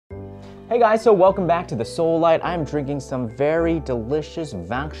Hey guys, so welcome back to the Seoulite. I'm drinking some very delicious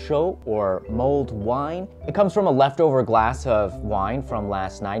Vin Chaud or mulled wine. It comes from a leftover glass of wine from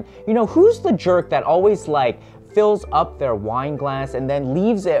last night. You know, who's the jerk that always fills up their wine glass and then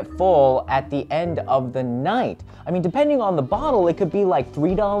leaves it full at the end of the night? I mean, depending on the bottle, it could be like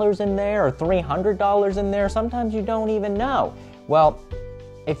 $3 in there or $300 in there. Sometimes you don't even know. Well,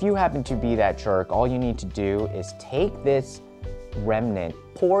 if you happen to be that jerk, all you need to do is take this remnant,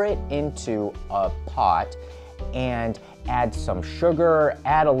 pour it into a pot, and add some sugar,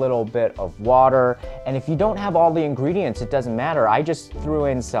 add a little bit of water. And if you don't have all the ingredients, it doesn't matter. I just threw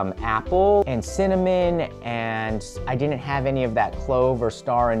in some apple and cinnamon, and I didn't have any of that clove or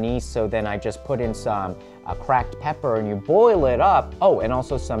star anise, so then I just put in some cracked pepper, and you boil it up. Oh, and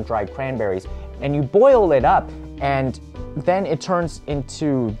also some dried cranberries. And you boil it up, and then it turns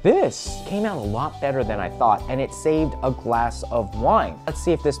into this. Came out a lot better than I thought, and it saved a glass of wine. Let's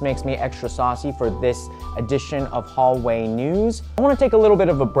see if this makes me extra saucy for this edition of Hallway News. I want to take a little bit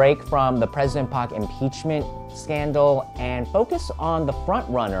of a break from the President Park impeachment scandal and focus on the front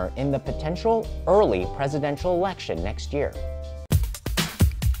runner in the potential early presidential election next year.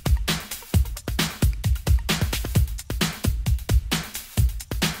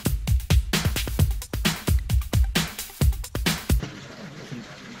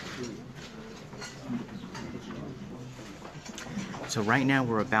 So right now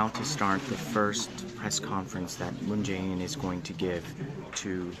we're about to start the first press conference that Moon Jae-in is going to give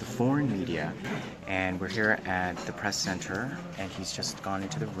to the foreign media. And we're here at the press center, and he's just gone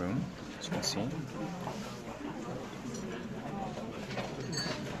into the room, as you can see.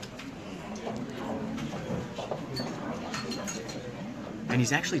 And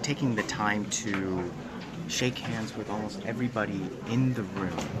he's actually taking the time to shake hands with almost everybody in the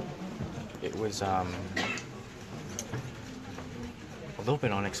room. It was a little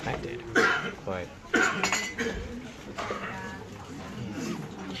bit unexpected, but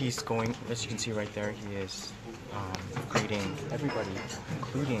he's going, as you can see right there, he is greeting everybody,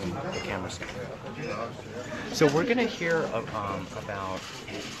 including the camera staff. So we're gonna hear about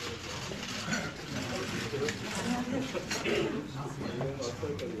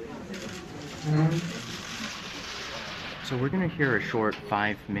So we're going to hear a short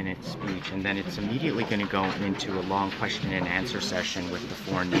 5-minute speech, and then it's immediately going to go into a long question and answer session with the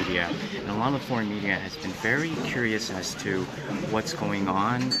foreign media. And a lot of the foreign media has been very curious as to what's going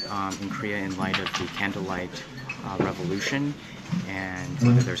on in Korea in light of the candlelight revolution, and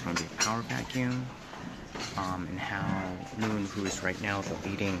whether there's going to be a power vacuum, and how Moon, who is right now the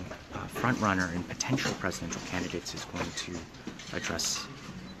leading frontrunner and potential presidential candidates, is going to address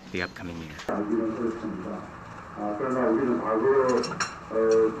the upcoming year. 그러나 우리는 과거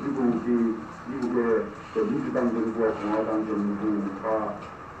미국의 민주당 정부와 공화당 정부가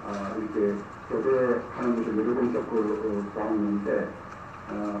이렇게 교대하는 것을 여러 번 겪어봤는데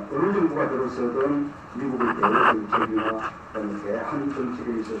어느 정부가 들어서든 미국의 대외 정책이나 대한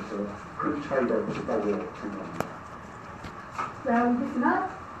정책에 있어서 큰 차이가 없었다고 생각합니다. Well, it is not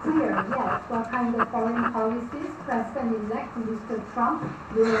clear yet what kind of foreign policies President-elect Mr. Trump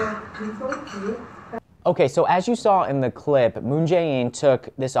will resort to. Okay, so as you saw in the clip, Moon Jae-in took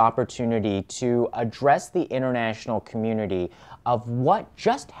this opportunity to address the international community of what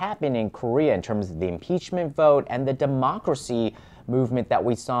just happened in Korea in terms of the impeachment vote and the democracy movement that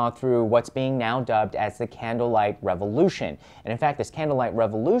we saw through what's being now dubbed as the Candlelight Revolution. And in fact, this Candlelight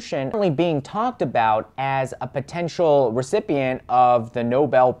Revolution is currently being talked about as a potential recipient of the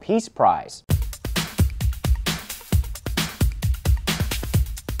Nobel Peace Prize.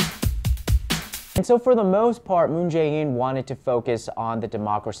 And so for the most part, Moon Jae-in wanted to focus on the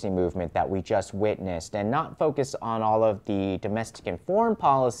democracy movement that we just witnessed and not focus on all of the domestic and foreign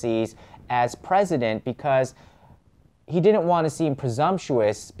policies as president, because he didn't want to seem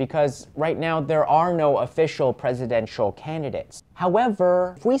presumptuous, because right now there are no official presidential candidates.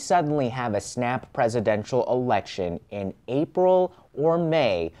 However, if we suddenly have a snap presidential election in April or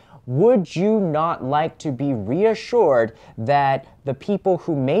May, would you not like to be reassured that the people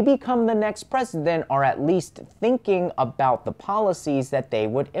who may become the next president are at least thinking about the policies that they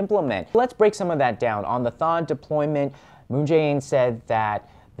would implement? Let's break some of that down. On the THAAD deployment, Moon Jae-in said that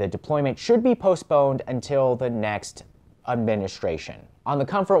the deployment should be postponed until the next administration. On the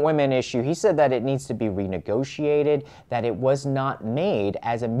comfort women issue, he said that it needs to be renegotiated, that it was not made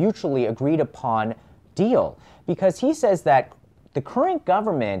as a mutually agreed upon deal, because he says that the current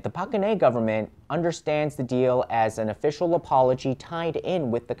government, the Park Geun-hye government, understands the deal as an official apology tied in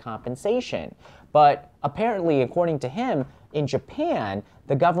with the compensation. But apparently, according to him, in Japan,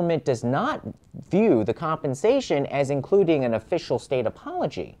 the government does not view the compensation as including an official state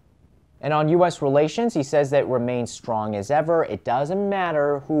apology. And on US relations, he says that it remains strong as ever. It doesn't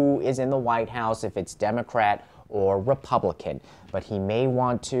matter who is in the White House, if it's Democrat or Republican. But he may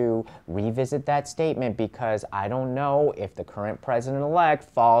want to revisit that statement because I don't know if the current president-elect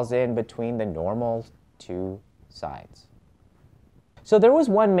falls in between the normal two sides. So there was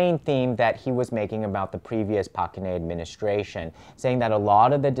one main theme that he was making about the previous Park Geun-hye administration, saying that a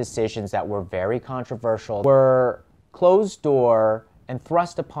lot of the decisions that were very controversial were closed door and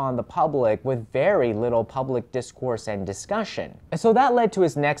thrust upon the public with very little public discourse and discussion. And so that led to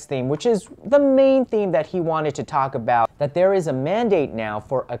his next theme, which is the main theme that he wanted to talk about, that there is a mandate now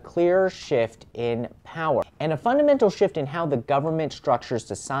for a clear shift in power and a fundamental shift in how the government structures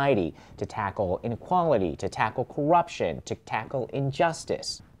society to tackle inequality, to tackle corruption, to tackle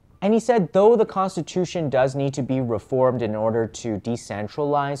injustice. And he said, though the Constitution does need to be reformed in order to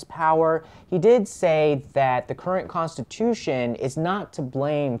decentralize power, he did say that the current Constitution is not to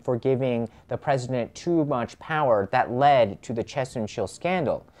blame for giving the president too much power that led to the Soon-sil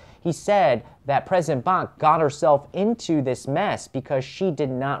scandal. He said that President Park got herself into this mess because she did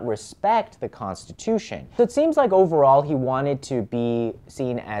not respect the Constitution. So it seems like overall he wanted to be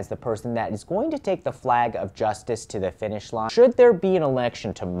seen as the person that is going to take the flag of justice to the finish line. Should there be an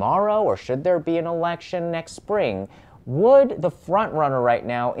election tomorrow or should there be an election next spring, would the front runner right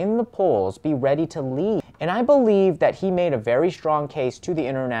now in the polls be ready to lead? And I believe that he made a very strong case to the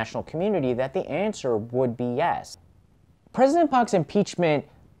international community that the answer would be yes. President Park's impeachment,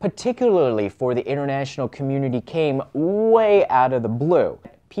 particularly for the international community, came way out of the blue.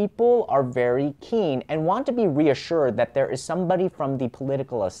 People are very keen and want to be reassured that there is somebody from the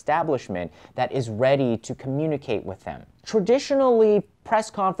political establishment that is ready to communicate with them. Traditionally, press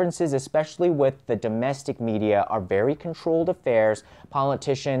conferences, especially with the domestic media, are very controlled affairs.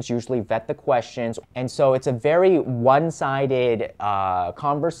 Politicians usually vet the questions, and so it's a very one-sided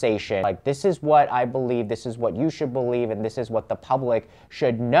conversation. Like, this is what I believe, this is what you should believe, and this is what the public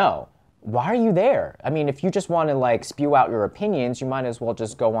should know. Why are you there? I mean, if you just want to like spew out your opinions, you might as well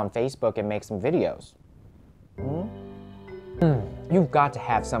just go on Facebook and make some videos. You've got to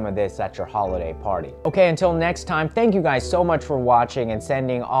have some of this at your holiday party. Okay, until next time, thank you guys so much for watching and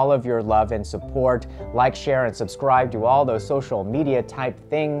sending all of your love and support. Like, share, and subscribe, do all those social media type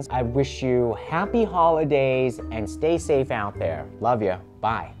things. I wish you happy holidays and stay safe out there. Love you.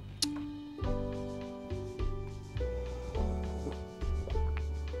 Bye.